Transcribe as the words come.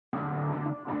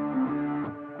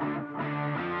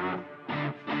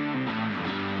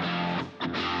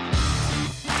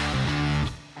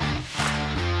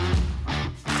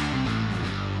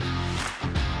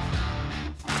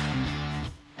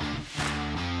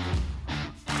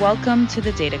Welcome to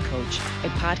The Data Coach, a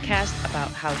podcast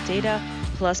about how data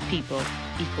plus people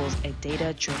equals a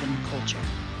data-driven culture.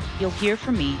 You'll hear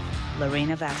from me,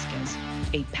 Lorena Vasquez,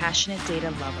 a passionate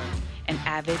data lover and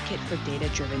advocate for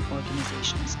data-driven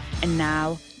organizations, and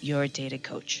now your data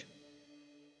coach.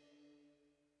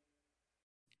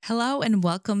 Hello and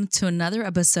welcome to another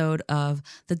episode of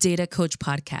the Data Coach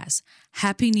Podcast.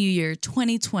 Happy New Year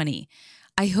 2020.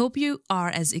 I hope you are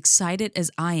as excited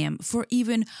as I am for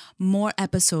even more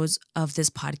episodes of this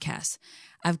podcast.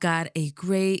 I've got a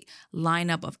great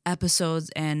lineup of episodes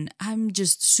and I'm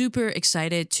just super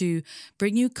excited to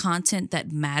bring you content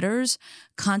that matters,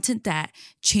 content that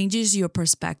changes your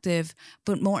perspective,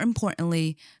 but more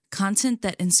importantly, content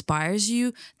that inspires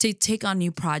you to take on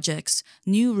new projects,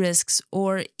 new risks,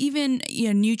 or even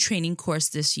a new training course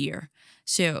this year.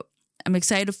 So I'm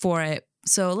excited for it.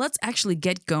 So let's actually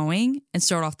get going and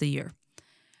start off the year.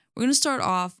 We're going to start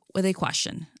off with a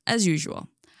question, as usual.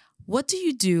 What do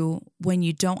you do when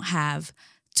you don't have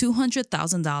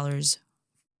 $200,000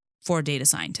 for a data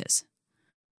scientist?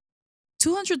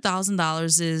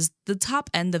 $200,000 is the top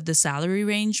end of the salary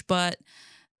range, but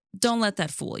don't let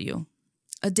that fool you.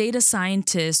 A data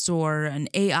scientist or an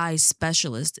AI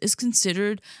specialist is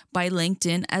considered by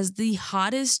LinkedIn as the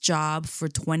hottest job for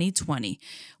 2020,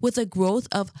 with a growth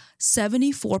of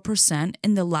 74%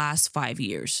 in the last 5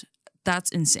 years. That's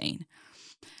insane.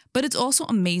 But it's also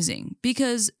amazing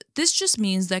because this just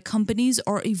means that companies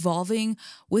are evolving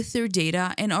with their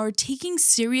data and are taking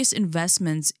serious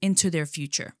investments into their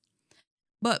future.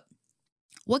 But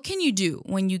what can you do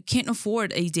when you can't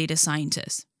afford a data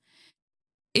scientist?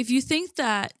 If you think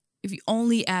that if you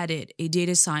only added a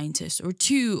data scientist or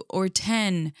 2 or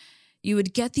 10, you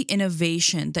would get the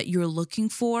innovation that you're looking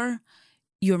for,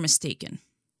 you're mistaken.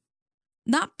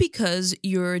 Not because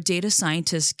your data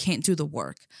scientist can't do the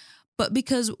work, but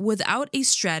because without a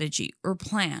strategy or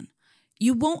plan,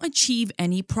 you won't achieve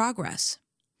any progress.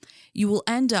 You will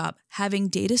end up having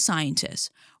data scientists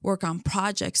work on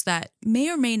projects that may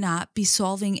or may not be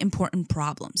solving important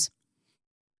problems.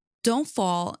 Don't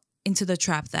fall into the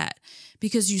trap that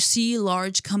because you see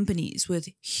large companies with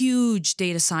huge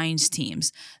data science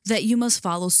teams that you must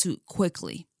follow suit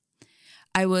quickly.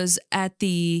 I was at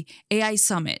the AI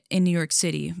Summit in New York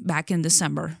City back in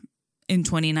December in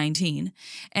 2019,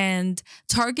 and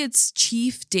Target's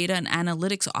chief data and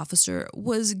analytics officer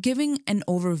was giving an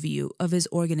overview of his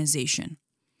organization.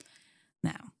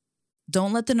 Now,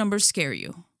 don't let the numbers scare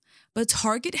you, but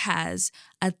Target has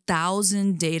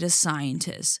 1,000 data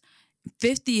scientists.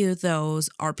 50 of those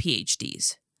are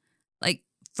PhDs. Like,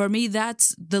 for me,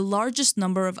 that's the largest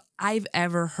number I've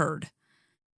ever heard.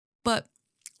 But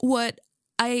what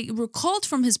I recalled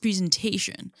from his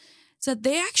presentation is that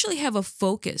they actually have a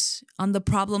focus on the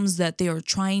problems that they are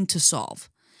trying to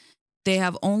solve. They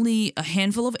have only a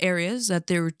handful of areas that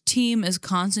their team is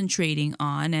concentrating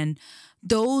on, and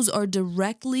those are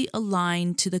directly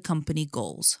aligned to the company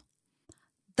goals.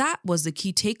 That was the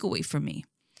key takeaway for me.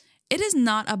 It is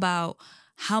not about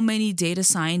how many data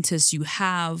scientists you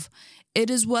have. It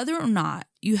is whether or not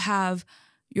you have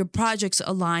your projects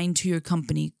aligned to your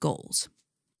company goals.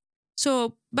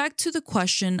 So back to the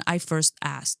question I first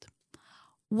asked.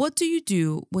 What do you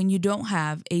do when you don't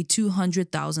have a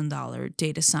 $200,000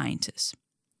 data scientist?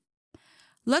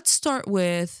 Let's start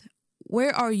with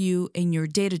where are you in your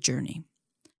data journey?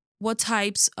 What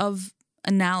types of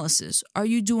analysis are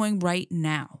you doing right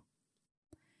now?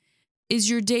 Is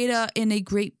your data in a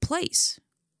great place?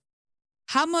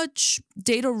 How much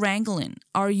data wrangling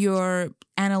are your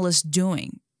analysts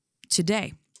doing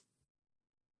today?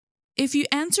 If you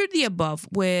answered the above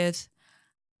with,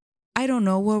 I don't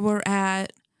know where we're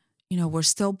at, we're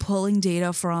still pulling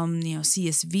data from,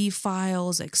 CSV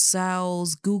files,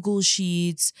 Excels, Google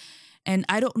Sheets, and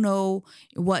I don't know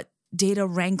what data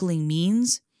wrangling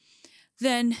means,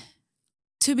 then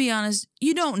to be honest,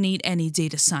 you don't need any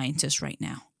data scientists right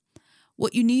now.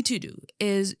 What you need to do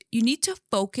is you need to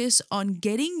focus on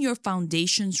getting your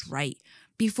foundations right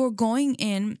before going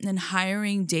in and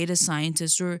hiring data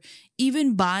scientists or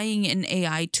even buying an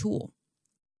AI tool.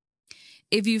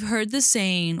 If you've heard the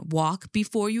saying, walk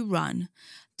before you run,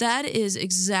 that is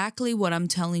exactly what I'm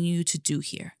telling you to do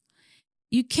here.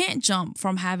 You can't jump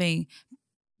from having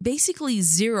basically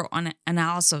zero on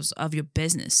analysis of your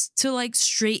business to like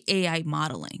straight AI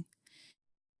modeling.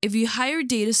 If you hire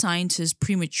data scientists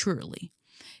prematurely,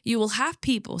 you will have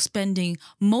people spending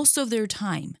most of their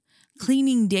time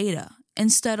cleaning data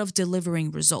instead of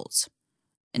delivering results.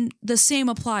 And the same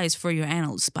applies for your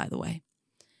analysts, by the way.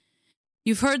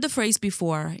 You've heard the phrase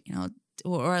before,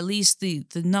 or at least the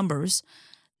numbers,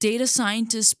 Data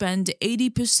scientists spend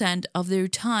 80% of their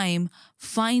time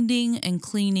finding and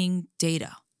cleaning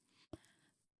data.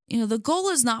 The goal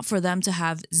is not for them to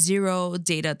have zero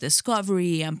data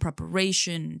discovery and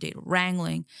preparation, data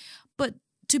wrangling, but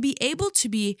to be able to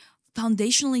be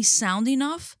foundationally sound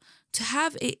enough, to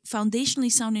have a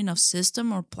foundationally sound enough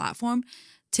system or platform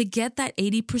to get that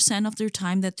 80% of their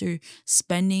time that they're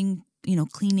spending,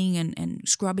 cleaning and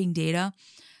scrubbing data,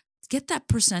 get that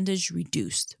percentage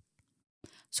reduced.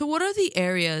 So what are the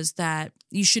areas that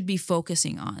you should be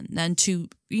focusing on then to,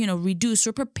 reduce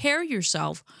or prepare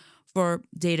yourself for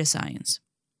data science?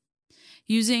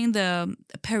 Using the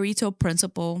Pareto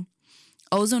principle,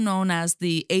 also known as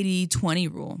the 80-20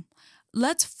 rule,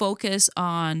 let's focus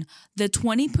on the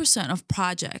 20% of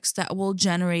projects that will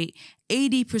generate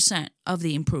 80% of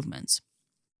the improvements.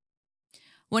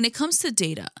 When it comes to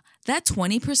data, that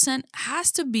 20% has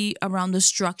to be around the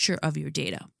structure of your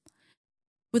data.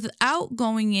 Without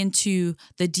going into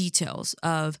the details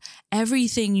of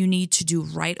everything you need to do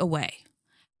right away,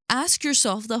 ask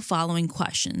yourself the following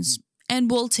questions,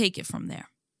 and we'll take it from there.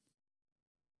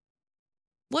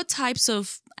 What types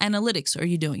of analytics are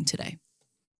you doing today?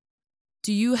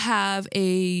 Do you have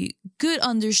a good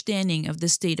understanding of the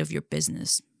state of your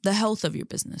business, the health of your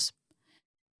business?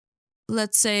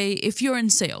 Let's say if you're in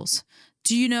sales,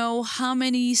 do you know how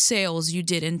many sales you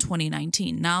did in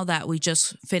 2019 now that we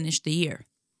just finished the year?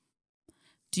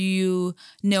 Do you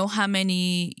know how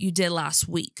many you did last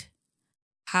week?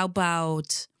 How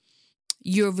about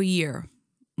year over year,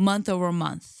 month over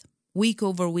month, week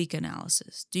over week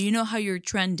analysis? Do you know how you're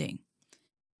trending?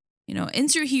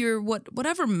 Insert here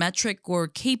whatever metric or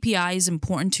KPI is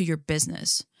important to your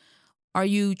business. Are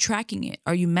you tracking it?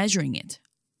 Are you measuring it?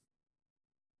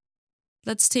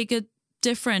 Let's take a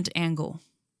different angle.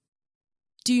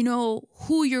 Do you know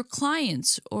who your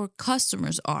clients or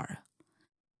customers are?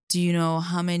 Do you know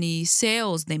how many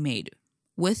sales they made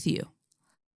with you?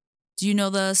 Do you know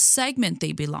the segment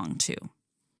they belong to?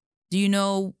 Do you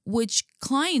know which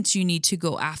clients you need to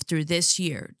go after this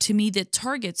year to meet the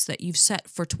targets that you've set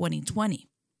for 2020?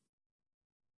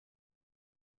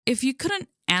 If you couldn't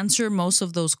answer most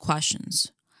of those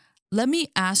questions, let me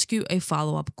ask you a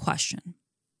follow-up question.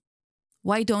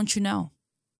 Why don't you know?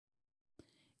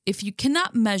 If you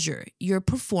cannot measure your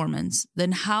performance,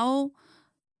 then how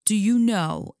do you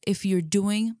know if you're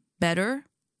doing better,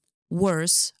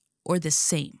 worse, or the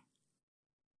same?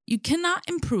 You cannot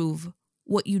improve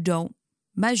what you don't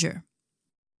measure.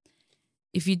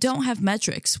 If you don't have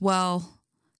metrics, well,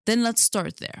 then let's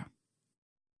start there.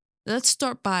 Let's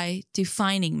start by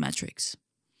defining metrics.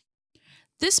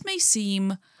 This may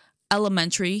seem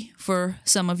elementary for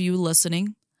some of you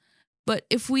listening, but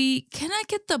if we cannot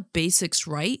get the basics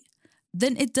right,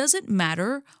 then it doesn't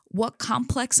matter what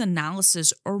complex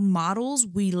analysis or models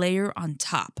we layer on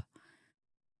top.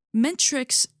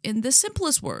 Metrics, in the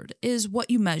simplest word, is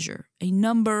what you measure, a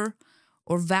number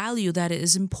or value that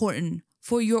is important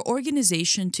for your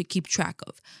organization to keep track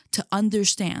of, to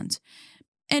understand,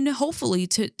 and hopefully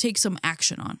to take some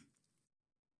action on.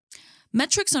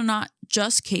 Metrics are not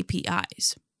just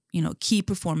KPIs, key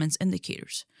performance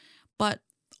indicators, but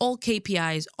all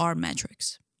KPIs are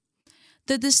metrics.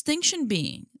 The distinction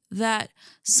being that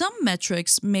some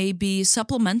metrics may be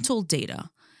supplemental data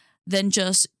than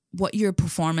just what your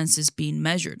performance is being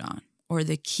measured on, or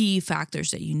the key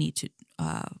factors that you need to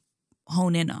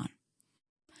hone in on.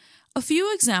 A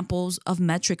few examples of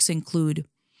metrics include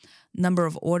number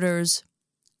of orders,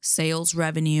 sales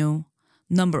revenue,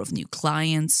 number of new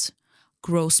clients,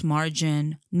 gross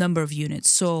margin, number of units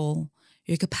sold,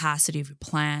 your capacity of your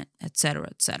plant, etc.,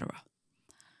 etc.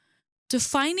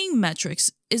 Defining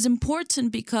metrics is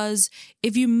important because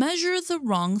if you measure the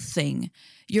wrong thing,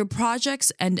 your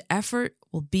projects and effort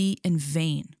will be in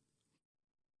vain.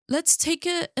 Let's take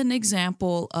an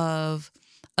example of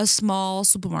a small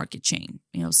supermarket chain,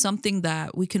 something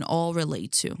that we can all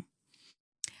relate to.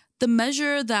 The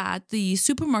measure that the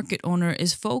supermarket owner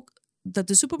is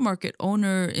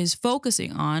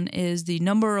focusing on is the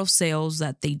number of sales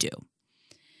that they do.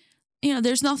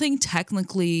 There's nothing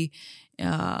technically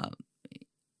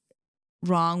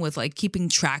wrong with keeping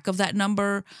track of that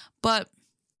number, but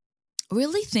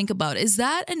really think about, is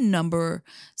that a number?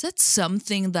 Is that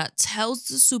something that tells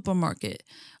the supermarket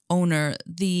owner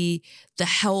the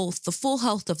full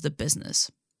health of the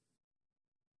business?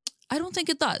 I don't think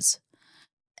it does.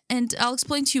 And I'll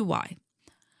explain to you why.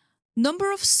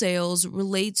 Number of sales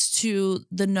relates to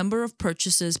the number of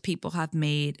purchases people have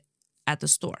made at the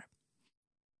store.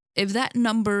 If that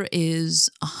number is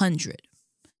 100,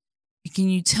 can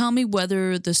you tell me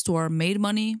whether the store made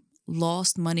money,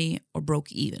 lost money, or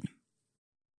broke even?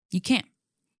 You can't.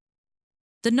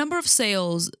 The number of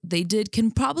sales they did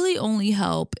can probably only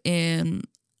help in,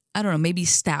 I don't know, maybe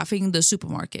staffing the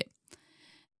supermarket.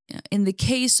 In the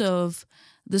case of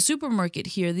the supermarket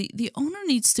here, the owner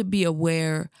needs to be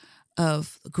aware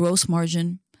of gross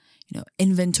margin,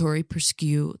 inventory per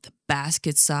SKU, the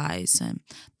basket size, and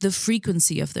the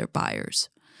frequency of their buyers.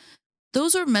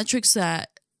 Those are metrics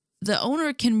that the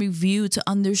owner can review to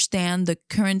understand the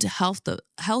current health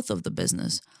of the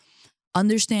business,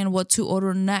 understand what to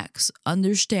order next,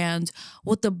 understand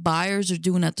what the buyers are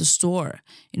doing at the store,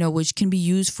 which can be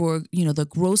used for, the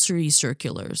grocery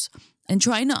circulars, and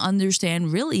trying to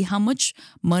understand really how much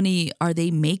money are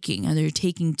they making and they're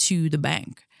taking to the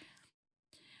bank.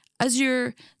 As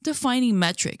you're defining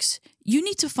metrics, you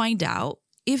need to find out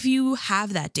if you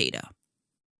have that data.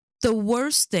 The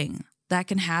worst thing that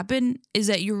can happen is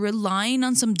that you're relying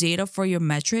on some data for your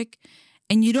metric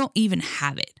and you don't even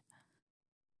have it.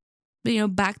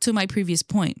 But, back to my previous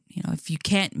point, if you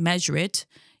can't measure it,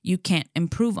 you can't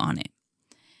improve on it.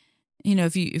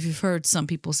 If you've heard some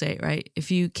people say, right,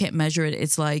 if you can't measure it,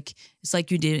 it's like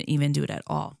you didn't even do it at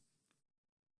all.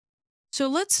 So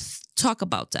let's talk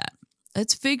about that.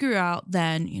 Let's figure out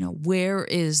then, where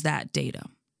is that data?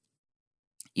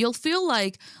 You'll feel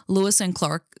like Lewis and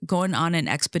Clark going on an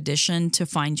expedition to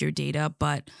find your data,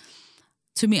 but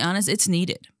to be honest, it's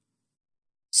needed.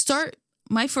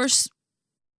 My first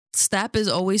step is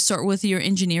always start with your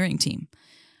engineering team.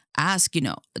 Ask,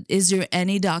 is there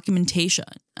any documentation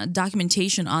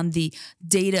on the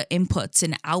data inputs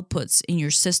and outputs in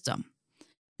your system?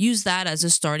 Use that as a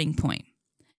starting point.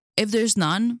 If there's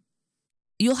none,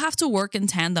 you'll have to work in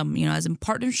tandem, as in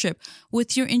partnership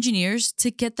with your engineers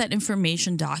to get that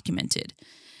information documented.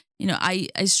 I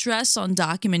stress on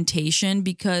documentation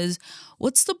because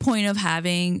what's the point of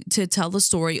having to tell the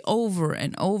story over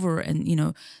and over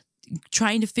and,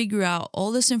 trying to figure out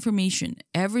all this information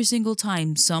every single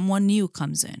time someone new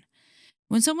comes in,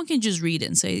 when someone can just read it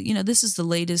and say, this is the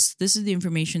latest, this is the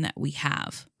information that we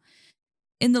have.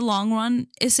 In the long run,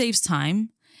 it saves time.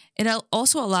 It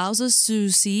also allows us to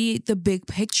see the big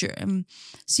picture and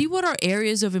see what are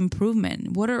areas of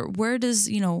improvement.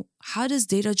 How does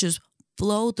data just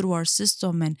flow through our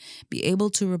system and be able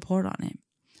to report on it?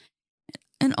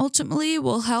 And ultimately, it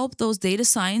will help those data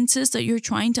scientists that you're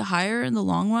trying to hire in the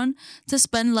long run to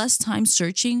spend less time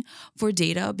searching for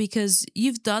data because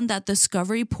you've done that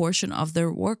discovery portion of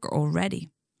their work already.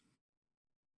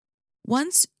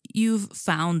 Once you've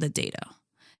found the data,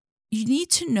 you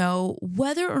need to know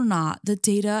whether or not the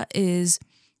data is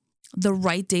the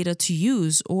right data to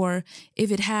use or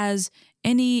if it has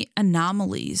any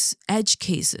anomalies, edge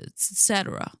cases,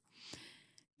 etc.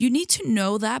 You need to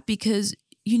know that because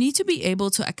you need to be able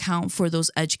to account for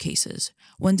those edge cases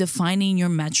when defining your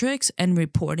metrics and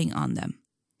reporting on them.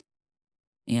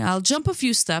 I'll jump a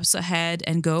few steps ahead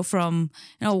and go from,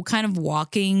 kind of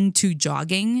walking to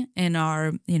jogging in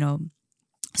our,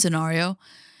 scenario.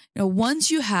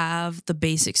 Once you have the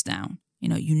basics down,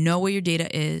 you know what your data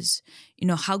is,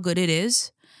 how good it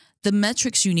is, the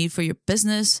metrics you need for your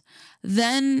business,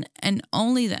 then and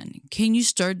only then can you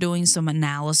start doing some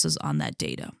analysis on that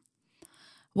data.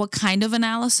 What kind of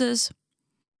analysis?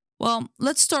 Well,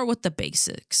 let's start with the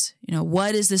basics.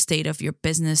 What is the state of your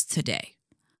business today?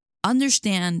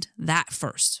 Understand that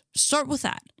first. Start with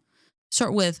that.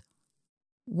 Start with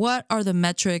what are the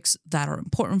metrics that are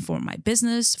important for my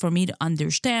business, for me to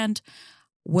understand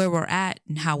where we're at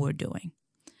and how we're doing.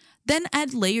 Then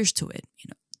add layers to it.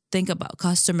 Think about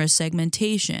customer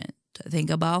segmentation. Think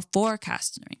about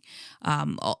forecasting.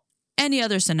 Any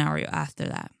other scenario after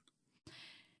that.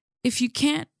 If you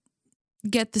can't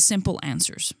get the simple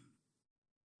answers,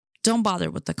 don't bother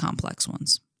with the complex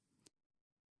ones.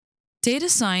 Data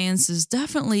science is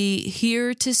definitely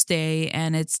here to stay,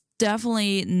 and it's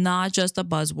definitely not just a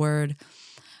buzzword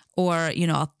or,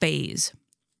 a phase.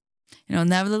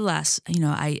 Nevertheless,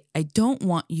 I don't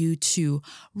want you to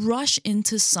rush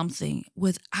into something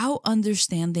without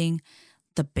understanding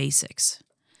the basics.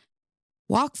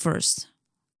 Walk first,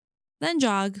 then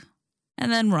jog,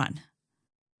 and then run.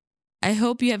 I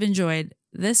hope you have enjoyed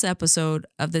this episode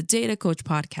of the Data Coach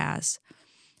Podcast.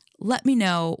 Let me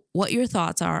know what your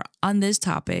thoughts are on this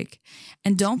topic,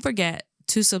 and don't forget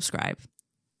to subscribe.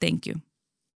 Thank you.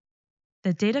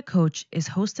 The Data Coach is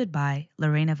hosted by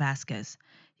Lorena Vasquez.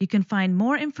 You can find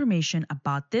more information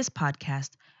about this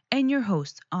podcast and your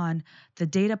host on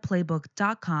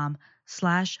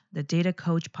thedataplaybook.com/the Data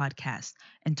Coach Podcast.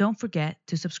 And don't forget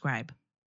to subscribe.